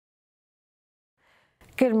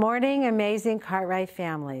Good morning, amazing Cartwright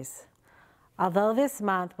families. Although this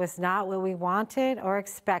month was not what we wanted or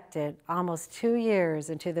expected almost 2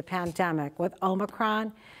 years into the pandemic with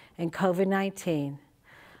Omicron and COVID-19,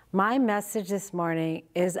 my message this morning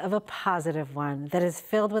is of a positive one that is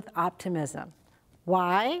filled with optimism.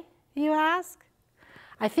 Why, you ask?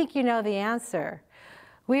 I think you know the answer.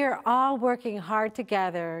 We are all working hard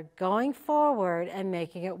together, going forward and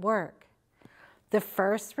making it work. The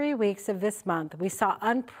first 3 weeks of this month, we saw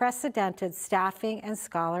unprecedented staffing and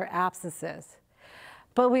scholar absences.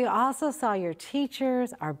 But we also saw your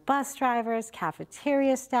teachers, our bus drivers,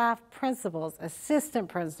 cafeteria staff, principals, assistant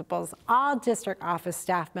principals, all district office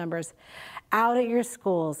staff members out at your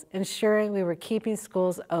schools, ensuring we were keeping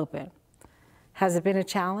schools open. Has it been a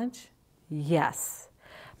challenge? Yes.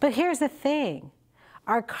 But here's the thing.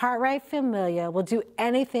 Our Cartwright Familia will do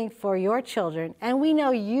anything for your children, and we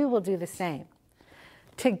know you will do the same.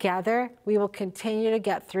 Together, we will continue to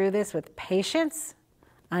get through this with patience,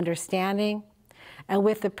 understanding, and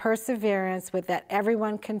with the perseverance that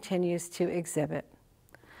everyone continues to exhibit.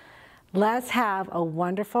 Let's have a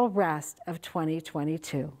wonderful rest of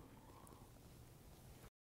 2022.